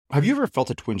Have you ever felt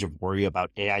a twinge of worry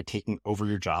about AI taking over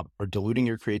your job or diluting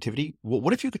your creativity? Well,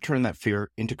 what if you could turn that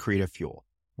fear into creative fuel?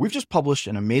 We've just published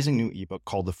an amazing new ebook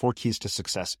called The 4 Keys to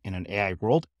Success in an AI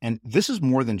World, and this is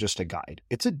more than just a guide.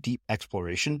 It's a deep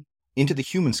exploration into the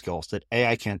human skills that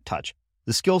AI can't touch,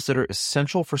 the skills that are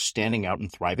essential for standing out and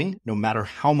thriving, no matter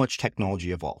how much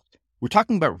technology evolves. We're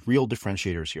talking about real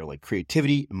differentiators here, like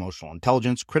creativity, emotional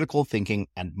intelligence, critical thinking,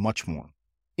 and much more.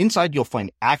 Inside, you'll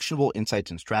find actionable insights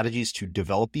and strategies to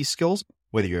develop these skills,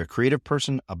 whether you're a creative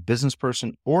person, a business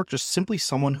person, or just simply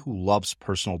someone who loves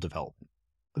personal development.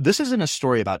 This isn't a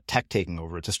story about tech taking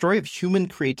over. It's a story of human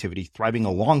creativity thriving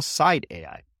alongside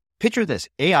AI. Picture this,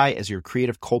 AI as your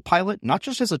creative co-pilot, not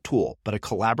just as a tool, but a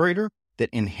collaborator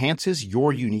that enhances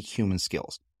your unique human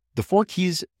skills. The 4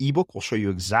 Keys ebook will show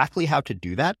you exactly how to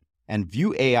do that and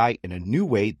view AI in a new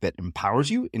way that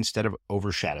empowers you instead of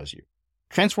overshadows you.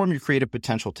 Transform your creative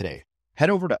potential today. Head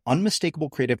over to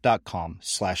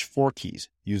unmistakablecreative.com/4keys.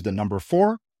 Use the number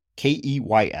 4,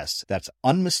 KEYS. That's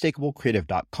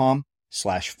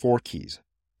unmistakablecreative.com/4keys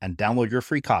and download your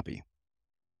free copy.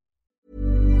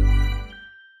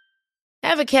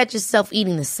 Ever catch yourself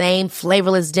eating the same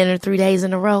flavorless dinner 3 days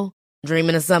in a row?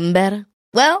 Dreaming of something better?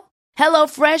 Well,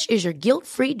 HelloFresh is your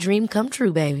guilt-free dream come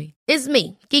true, baby. It's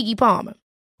me, Keke Palmer.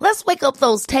 Let's wake up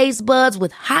those taste buds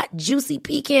with hot, juicy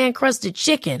pecan-crusted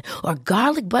chicken or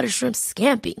garlic butter shrimp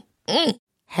scampi.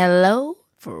 Hello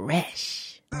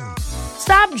Fresh.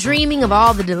 Stop dreaming of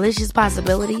all the delicious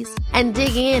possibilities and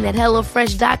dig in at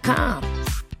HelloFresh.com.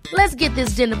 Let's get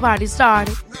this dinner party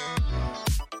started.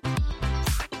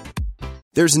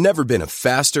 There's never been a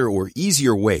faster or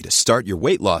easier way to start your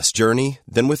weight loss journey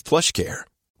than with PlushCare.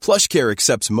 PlushCare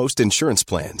accepts most insurance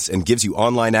plans and gives you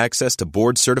online access to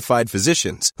board-certified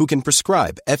physicians who can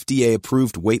prescribe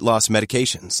FDA-approved weight loss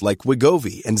medications like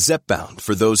Wegovy and Zepbound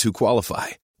for those who qualify.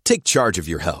 Take charge of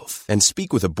your health and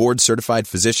speak with a board-certified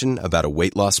physician about a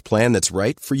weight loss plan that's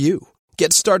right for you.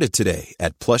 Get started today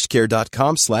at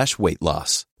plushcare.com/weight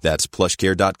loss. That's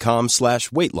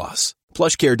plushcare.com/weight loss.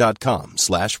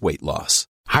 plushcare.com/weight loss.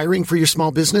 Hiring for your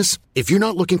small business? If you're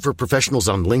not looking for professionals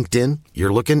on LinkedIn,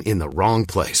 you're looking in the wrong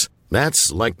place. That's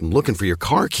like looking for your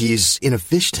car keys in a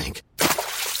fish tank.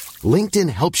 LinkedIn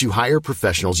helps you hire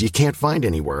professionals you can't find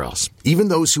anywhere else, even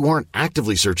those who aren't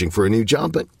actively searching for a new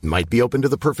job but might be open to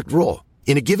the perfect role.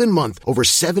 In a given month, over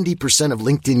 70% of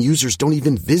LinkedIn users don't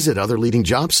even visit other leading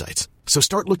job sites. So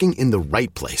start looking in the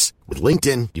right place. With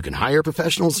LinkedIn, you can hire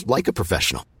professionals like a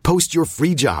professional. Post your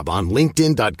free job on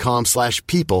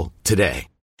linkedin.com/people today.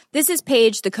 This is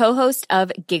Paige, the co-host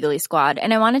of Giggly Squad,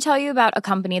 and I want to tell you about a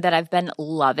company that I've been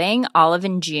loving, Olive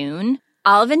 & June.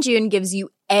 Olive & June gives you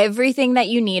everything that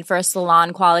you need for a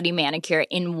salon-quality manicure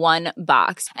in one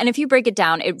box. And if you break it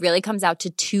down, it really comes out to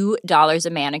 $2 a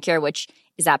manicure, which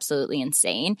is absolutely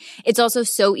insane. It's also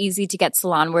so easy to get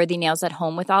salon-worthy nails at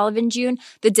home with Olive & June.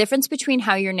 The difference between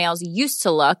how your nails used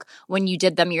to look when you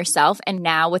did them yourself and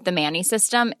now with the Mani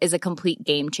system is a complete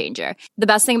game changer. The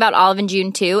best thing about Olive &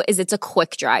 June, too, is it's a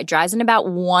quick dry. Dries in about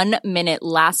 1 minute,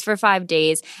 lasts for 5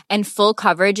 days, and full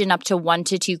coverage in up to 1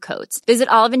 to 2 coats. Visit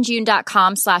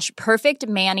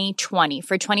oliveandjune.com/perfectmani20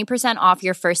 for 20% off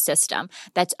your first system.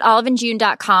 That's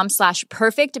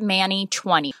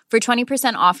oliveandjune.com/perfectmani20 for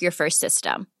 20% off your first system.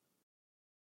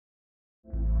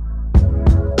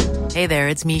 Hey there,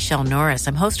 it's Michelle Norris.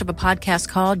 I'm host of a podcast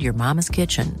called Your Mama's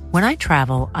Kitchen. When I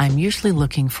travel, I'm usually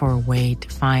looking for a way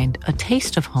to find a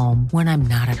taste of home when I'm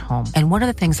not at home. And one of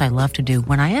the things I love to do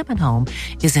when I am at home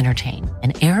is entertain.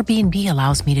 And Airbnb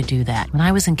allows me to do that. When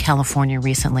I was in California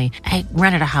recently, I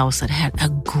rented a house that had a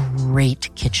great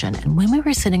kitchen. And when we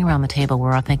were sitting around the table, we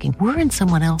were all thinking, we're in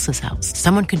someone else's house.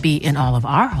 Someone could be in all of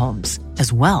our homes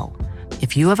as well.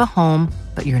 If you have a home,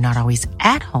 but you're not always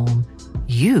at home,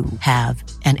 you have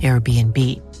an Airbnb.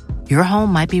 Your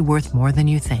home might be worth more than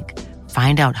you think.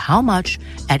 Find out how much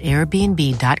at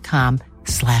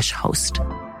airbnb.com/host.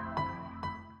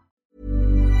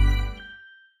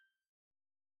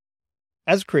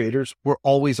 As creators, we're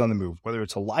always on the move. Whether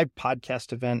it's a live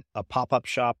podcast event, a pop-up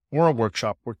shop, or a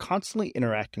workshop, we're constantly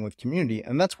interacting with community,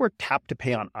 and that's where Tap to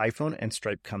Pay on iPhone and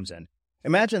Stripe comes in.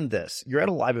 Imagine this. You're at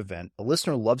a live event, a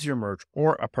listener loves your merch,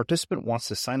 or a participant wants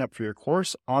to sign up for your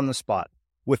course on the spot.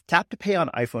 With Tap to Pay on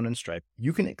iPhone and Stripe,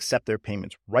 you can accept their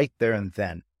payments right there and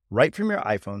then, right from your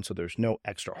iPhone, so there's no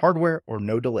extra hardware or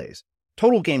no delays.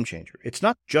 Total game changer. It's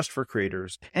not just for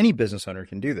creators. Any business owner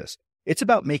can do this. It's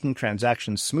about making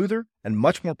transactions smoother and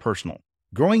much more personal,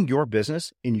 growing your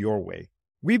business in your way.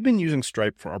 We've been using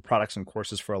Stripe for our products and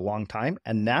courses for a long time,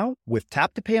 and now with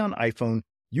Tap to Pay on iPhone,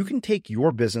 you can take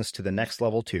your business to the next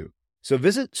level too. So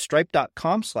visit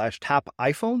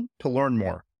stripe.com/tapiphone to learn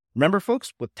more. Remember,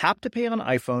 folks, with Tap to Pay on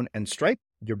iPhone and Stripe,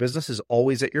 your business is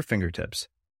always at your fingertips.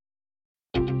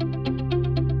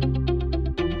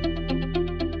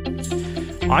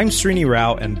 I'm Srini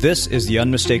Rao, and this is the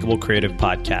Unmistakable Creative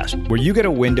Podcast, where you get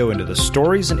a window into the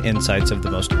stories and insights of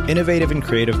the most innovative and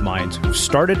creative minds who've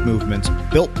started movements,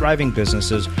 built thriving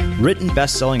businesses, written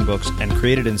best-selling books, and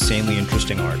created insanely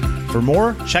interesting art. For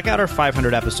more, check out our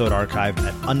 500-episode archive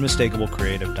at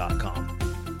unmistakablecreative.com.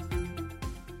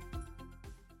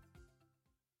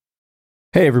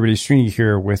 Hey everybody, Srini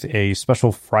here with a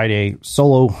special Friday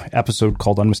solo episode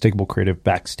called Unmistakable Creative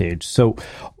Backstage. So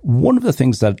one of the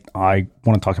things that I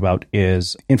want to talk about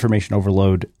is information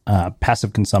overload,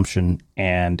 passive consumption,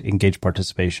 and engaged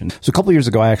participation. So a couple of years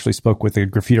ago, I actually spoke with a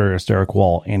graffiti artist, Eric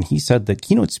Wall, and he said that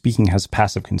keynote speaking has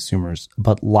passive consumers,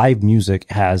 but live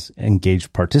music has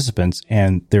engaged participants,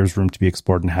 and there's room to be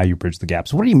explored in how you bridge the gap.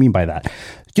 So what do you mean by that?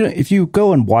 You know, if you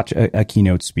go and watch a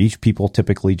keynote speech, people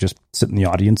typically just sit in the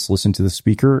audience, listen to the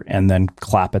speaker, and then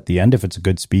clap at the end. If it's a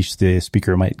good speech, the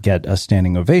speaker might get a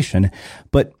standing ovation.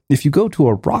 But if you go to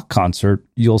a rock concert,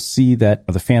 you'll see that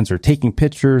the fans are taking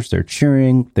pictures, they're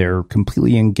cheering, they're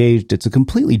completely engaged. It's a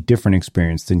completely different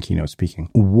experience than keynote speaking.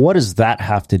 What does that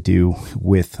have to do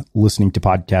with listening to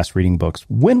podcasts, reading books?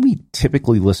 When we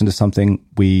typically listen to something,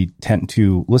 we tend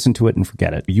to listen to it and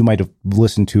forget it. You might have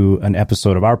listened to an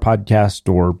episode of our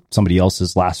podcast or somebody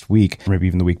else's last week, or maybe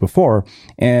even the week before.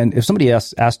 And if somebody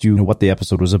asked you what the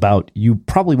episode was about, you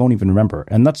probably won't even remember.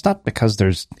 And that's not because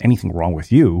there's anything wrong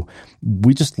with you.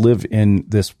 We just live in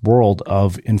this world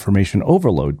of information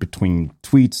overload between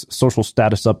tweets, social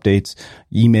status updates,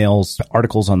 emails,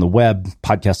 articles on the web,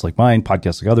 podcasts like mine,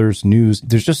 podcasts like others, news.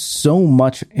 There's just so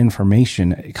much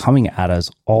information coming at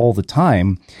us all the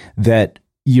time that,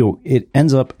 it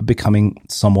ends up becoming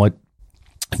somewhat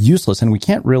useless, and we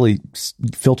can't really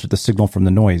filter the signal from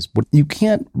the noise. But you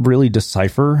can't really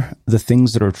decipher the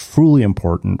things that are truly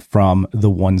important from the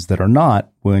ones that are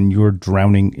not when you're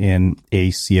drowning in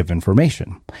a sea of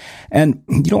information. And,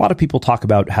 a lot of people talk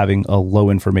about having a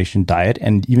low information diet.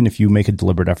 And even if you make a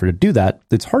deliberate effort to do that,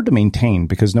 it's hard to maintain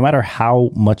because no matter how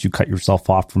much you cut yourself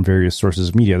off from various sources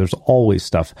of media, there's always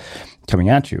stuff coming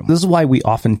at you. This is why we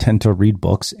often tend to read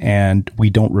books and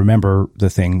we don't remember the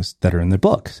things that are in the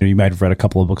book. You might have read a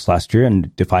couple of books last year,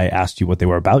 and if I asked you what they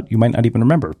were about, you might not even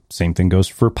remember. Same thing goes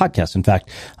for podcasts. In fact,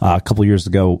 a couple of years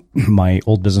ago, my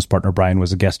old business partner, Brian,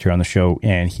 was a guest here on the show,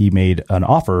 and he made an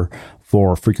offer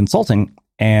for free consulting,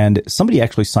 and somebody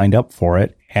actually signed up for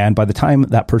it. And by the time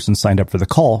that person signed up for the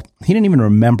call, he didn't even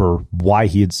remember why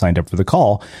he had signed up for the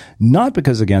call. Not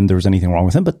because, again, there was anything wrong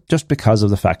with him, but just because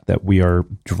of the fact that we are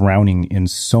drowning in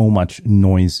so much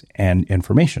noise and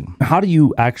information. How do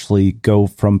you actually go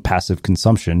from passive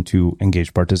consumption to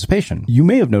engaged participation? You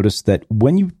may have noticed that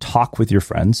when you talk with your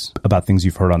friends about things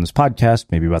you've heard on this podcast,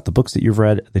 maybe about the books that you've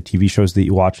read, the TV shows that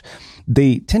you watch,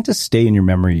 they tend to stay in your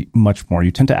memory much more.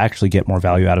 You tend to actually get more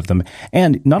value out of them.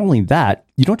 And not only that,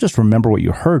 you don't just remember what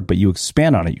you heard, but you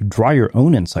expand on it. You draw your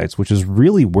own insights, which is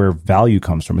really where value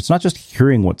comes from. It's not just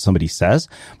hearing what somebody says,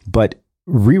 but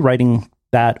rewriting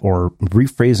that or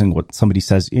rephrasing what somebody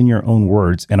says in your own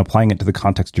words and applying it to the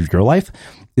context of your life.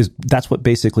 That's what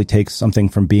basically takes something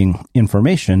from being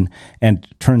information and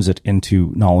turns it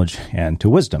into knowledge and to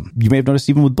wisdom. You may have noticed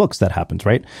even with books that happens,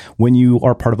 right? When you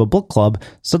are part of a book club,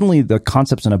 suddenly the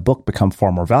concepts in a book become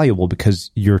far more valuable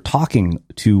because you're talking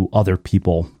to other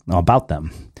people about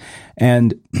them.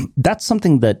 And that's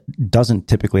something that doesn't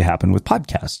typically happen with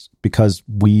podcasts because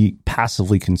we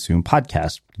passively consume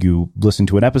podcasts. You listen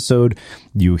to an episode,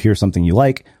 you hear something you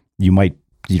like, you might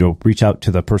reach out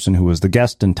to the person who was the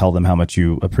guest and tell them how much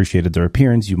you appreciated their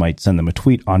appearance. You might send them a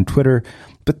tweet on Twitter,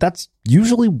 but that's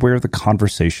usually where the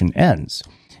conversation ends.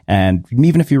 And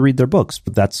even if you read their books,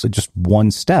 but that's just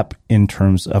one step in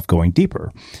terms of going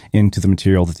deeper into the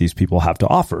material that these people have to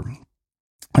offer.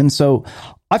 And so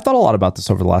I've thought a lot about this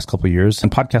over the last couple of years,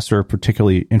 and podcasts are a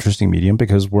particularly interesting medium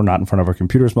because we're not in front of our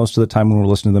computers most of the time when we're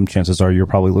listening to them. Chances are you're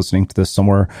probably listening to this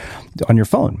somewhere on your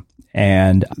phone.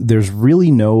 And there's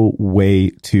really no way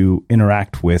to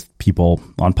interact with people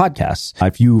on podcasts.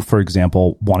 If you, for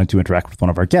example, wanted to interact with one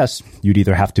of our guests, you'd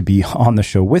either have to be on the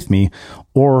show with me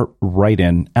or write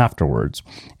in afterwards.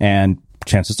 And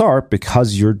chances are,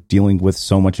 because you're dealing with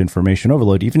so much information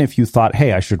overload, even if you thought,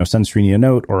 hey, I should send Srini a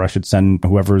note or I should send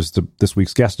whoever's this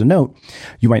week's guest a note,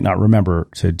 you might not remember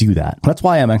to do that. That's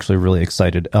why I'm actually really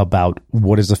excited about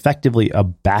what is effectively a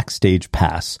Backstage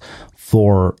pass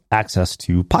for access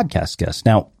to podcast guests.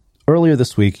 Now, earlier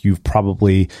this week, you've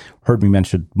probably heard me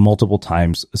mention multiple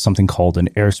times something called an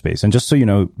airspace. And just so you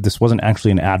know, this wasn't actually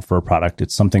an ad for a product.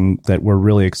 It's something that we're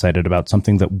really excited about,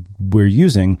 something that we're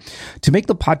using to make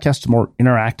the podcast a more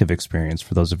interactive experience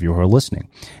for those of you who are listening.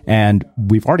 And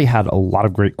we've already had a lot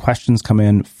of great questions come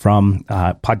in from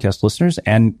podcast listeners,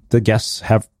 and the guests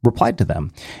have replied to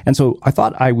them. And so I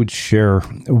thought I would share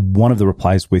one of the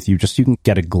replies with you just so you can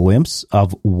get a glimpse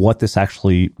of what this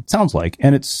actually sounds like.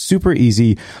 And it's super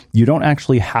easy. You don't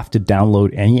actually have to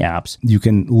download any apps. You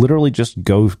can literally just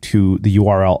go to the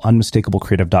URL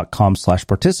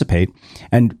unmistakablecreative.com/participate,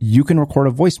 and you can record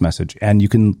a voice message and you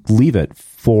can leave it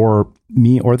for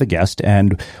me or the guest.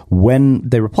 And when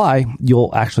they reply, you'll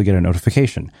actually get a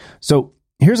notification. So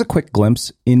here's a quick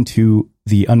glimpse into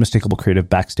the Unmistakable Creative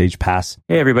Backstage Pass.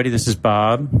 Hey, everybody, this is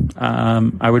Bob.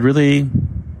 I would really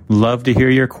love to hear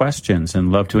your questions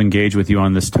and love to engage with you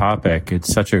on this topic.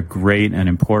 It's such a great and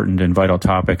important and vital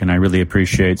topic, and I really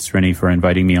appreciate Srini for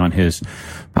inviting me on his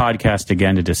podcast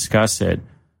again to discuss it.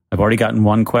 I've already gotten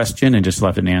one question and just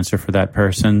left an answer for that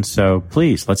person. So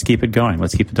please, let's keep it going.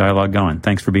 Let's keep the dialogue going.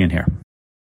 Thanks for being here.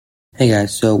 Hey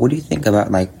guys, so what do you think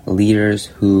about leaders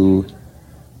who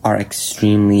are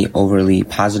extremely overly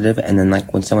positive, and then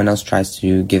when someone else tries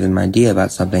to give them an idea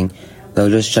about something, they'll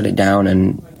just shut it down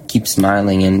and keep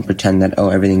smiling and pretend that, oh,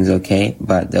 everything's okay,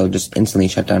 but they'll just instantly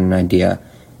shut down an idea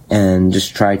and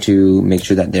just try to make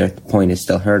sure that their point is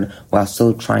still heard while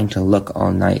still trying to look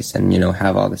all nice and,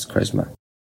 have all this charisma.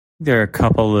 There are a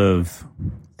couple of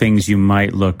things you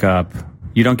might look up.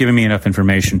 You don't give me enough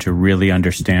information to really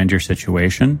understand your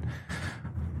situation,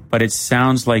 but it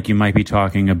sounds like you might be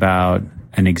talking about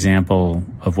an example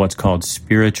of what's called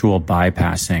spiritual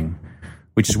bypassing,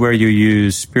 which is where you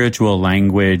use spiritual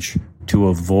language to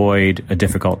avoid a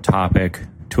difficult topic,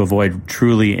 to avoid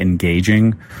truly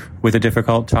engaging with a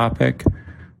difficult topic.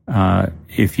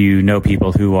 If you know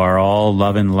people who are all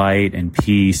love and light and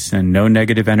peace and no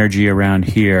negative energy around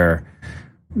here,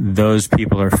 those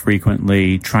people are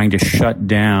frequently trying to shut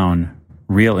down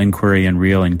real inquiry and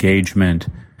real engagement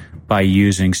by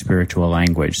using spiritual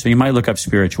language. So you might look up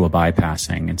spiritual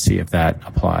bypassing and see if that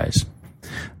applies.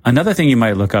 Another thing you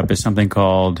might look up is something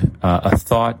called a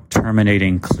thought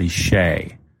terminating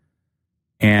cliche.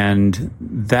 And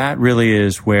that really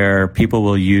is where people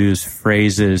will use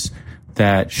phrases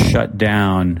that shut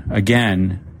down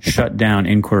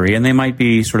inquiry. And they might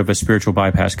be sort of a spiritual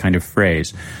bypass kind of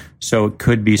phrase. So it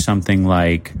could be something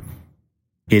like,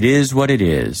 it is what it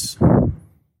is.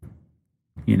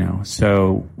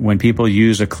 So when people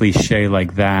use a cliche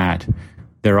like that,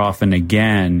 they're often,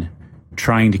 again,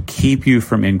 trying to keep you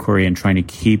from inquiry and trying to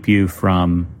keep you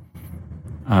from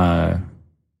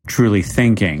truly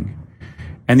thinking.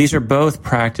 And these are both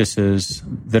practices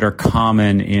that are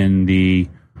common in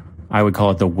I would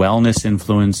call it the wellness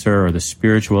influencer or the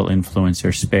spiritual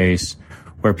influencer space,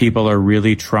 where people are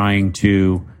really trying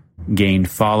to gain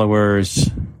followers,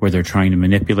 where they're trying to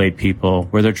manipulate people,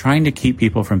 where they're trying to keep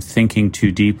people from thinking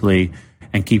too deeply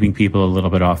and keeping people a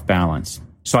little bit off balance.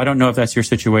 So I don't know if that's your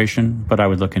situation, but I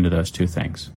would look into those two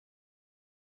things.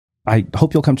 I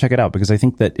hope you'll come check it out, because I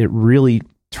think that it really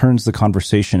turns the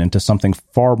conversation into something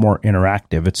far more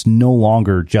interactive. It's no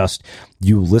longer just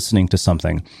you listening to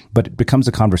something, but it becomes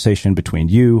a conversation between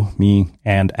you, me,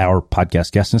 and our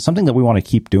podcast guests. And it's something that we want to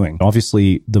keep doing.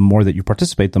 Obviously, the more that you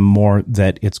participate, the more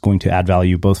that it's going to add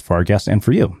value both for our guests and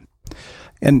for you.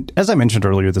 And as I mentioned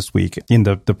earlier this week in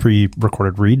the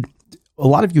pre-recorded read, a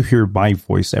lot of you hear my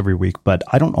voice every week, but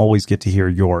I don't always get to hear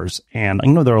yours. And I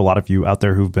know there are a lot of you out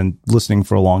there who've been listening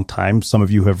for a long time. Some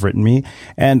of you have written me,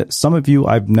 and some of you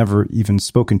I've never even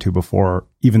spoken to before,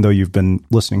 even though you've been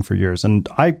listening for years. And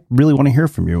I really want to hear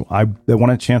from you. I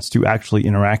want a chance to actually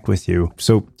interact with you.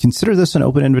 So consider this an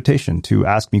open invitation to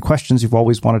ask me questions you've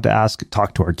always wanted to ask,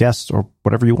 talk to our guests, or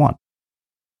whatever you want.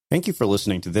 Thank you for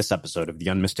listening to this episode of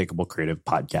the Unmistakable Creative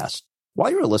Podcast.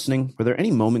 While you were listening, were there any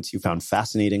moments you found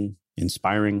fascinating,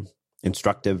 inspiring,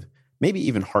 instructive, maybe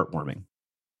even heartwarming?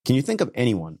 Can you think of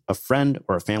anyone, a friend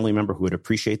or a family member who would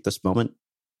appreciate this moment?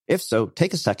 If so,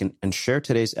 take a second and share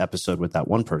today's episode with that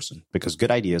one person, because good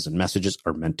ideas and messages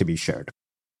are meant to be shared.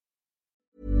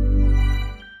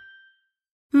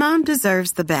 Mom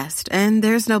deserves the best, and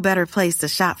there's no better place to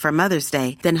shop for Mother's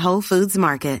Day than Whole Foods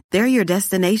Market. They're your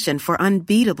destination for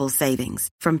unbeatable savings,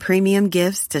 from premium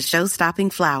gifts to show-stopping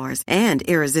flowers and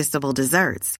irresistible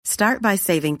desserts. Start by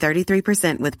saving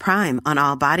 33% with Prime on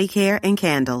all body care and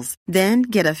candles. Then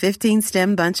get a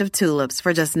 15-stem bunch of tulips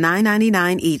for just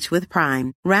 $9.99 each with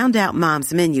Prime. Round out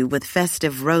Mom's menu with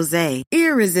festive rosé,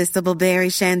 irresistible berry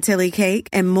chantilly cake,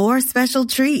 and more special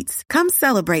treats. Come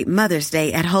celebrate Mother's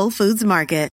Day at Whole Foods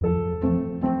Market.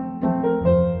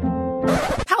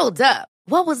 Hold up.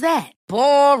 What was that?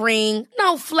 Boring.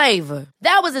 No flavor.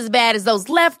 That was as bad as those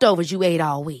leftovers you ate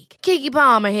all week. Keke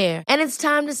Palmer here. And it's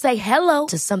time to say hello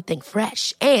to something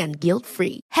fresh and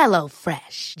guilt-free. Hello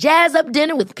Fresh. Jazz up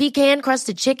dinner with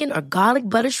pecan-crusted chicken or garlic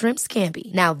butter shrimp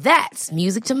scampi. Now that's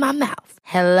music to my mouth.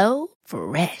 Hello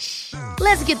Fresh.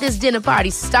 Let's get this dinner party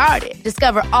started.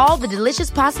 Discover all the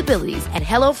delicious possibilities at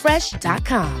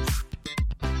HelloFresh.com.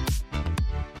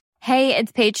 Hey,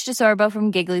 it's Paige DeSorbo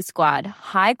from Giggly Squad.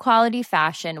 High quality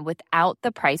fashion without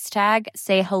the price tag.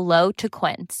 Say hello to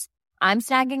Quince. I'm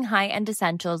snagging high-end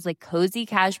essentials like cozy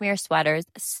cashmere sweaters,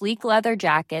 sleek leather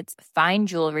jackets, fine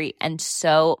jewelry, and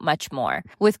so much more.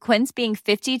 With Quince being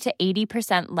 50 to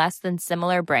 80% less than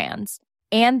similar brands.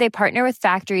 And they partner with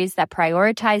factories that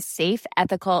prioritize safe,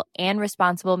 ethical, and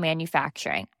responsible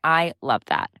manufacturing. I love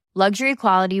that. Luxury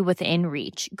quality within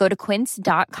reach. Go to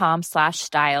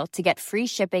quince.com/style to get free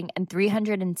shipping and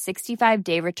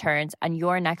 365-day returns on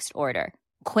your next order.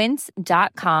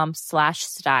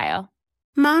 Quince.com/style.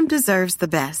 Mom deserves the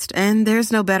best, and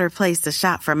there's no better place to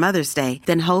shop for Mother's Day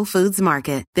than Whole Foods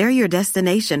Market. They're your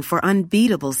destination for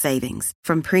unbeatable savings,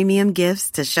 from premium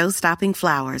gifts to show-stopping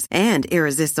flowers and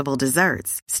irresistible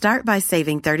desserts. Start by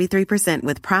saving 33%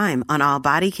 with Prime on all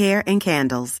body care and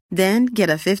candles. Then get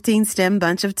a 15-stem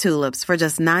bunch of tulips for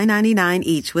just $9.99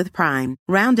 each with Prime.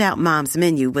 Round out Mom's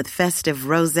menu with festive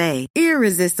rosé,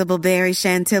 irresistible berry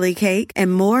chantilly cake,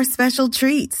 and more special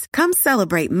treats. Come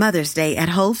celebrate Mother's Day at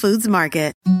Whole Foods Market.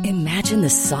 Imagine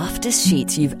the softest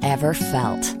sheets you've ever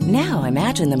felt. Now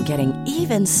imagine them getting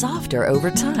even softer over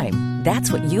time.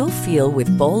 That's what you'll feel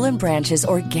with Boll & Branch's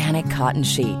organic cotton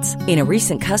sheets. In a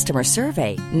recent customer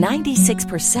survey,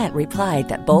 96% replied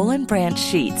that Boll & Branch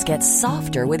sheets get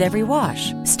softer with every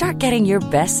wash. Start getting your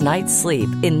best night's sleep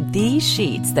in these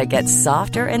sheets that get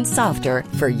softer and softer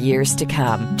for years to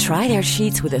come. Try their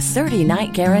sheets with a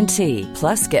 30-night guarantee.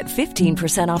 Plus, get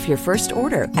 15% off your first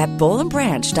order at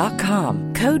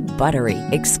bollandbranch.com. Code BUTTERY.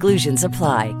 Exclusions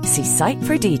apply. See site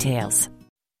for details.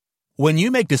 When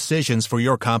you make decisions for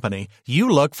your company, you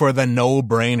look for the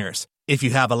no-brainers. If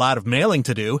you have a lot of mailing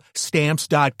to do,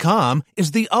 Stamps.com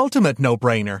is the ultimate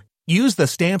no-brainer. Use the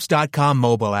Stamps.com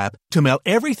mobile app to mail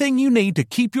everything you need to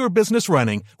keep your business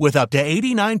running with up to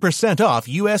 89% off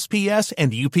USPS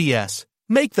and UPS.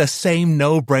 Make the same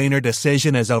no-brainer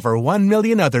decision as over 1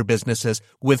 million other businesses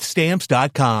with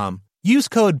Stamps.com. Use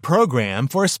code PROGRAM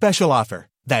for a special offer.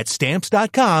 That's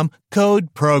Stamps.com,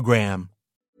 code PROGRAM.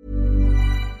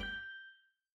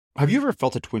 Have you ever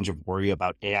felt a twinge of worry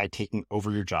about AI taking over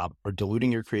your job or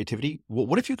diluting your creativity? Well,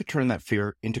 what if you could turn that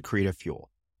fear into creative fuel?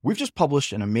 We've just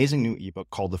published an amazing new ebook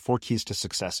called The 4 Keys to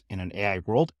Success in an AI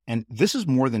World, and this is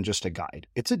more than just a guide.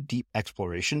 It's a deep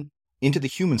exploration into the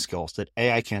human skills that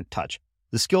AI can't touch,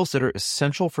 the skills that are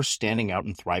essential for standing out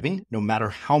and thriving no matter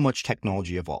how much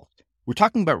technology evolved. We're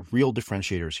talking about real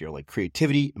differentiators here like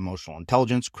creativity, emotional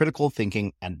intelligence, critical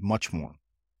thinking, and much more.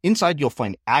 Inside, you'll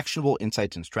find actionable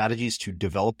insights and strategies to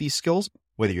develop these skills,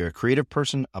 whether you're a creative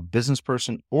person, a business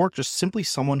person, or just simply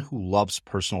someone who loves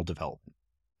personal development.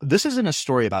 This isn't a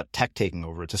story about tech taking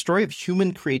over. It's a story of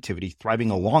human creativity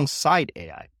thriving alongside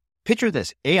AI. Picture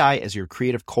this, AI as your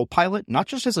creative co-pilot, not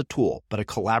just as a tool, but a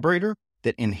collaborator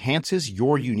that enhances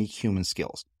your unique human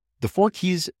skills. The 4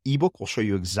 Keys ebook will show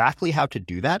you exactly how to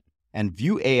do that and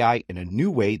view AI in a new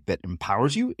way that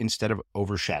empowers you instead of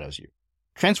overshadows you.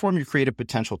 Transform your creative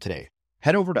potential today.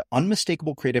 Head over to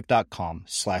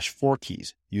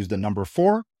unmistakablecreative.com/4keys. Use the number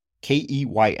 4,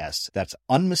 KEYS. That's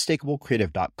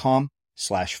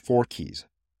unmistakablecreative.com/4keys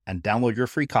and download your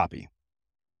free copy.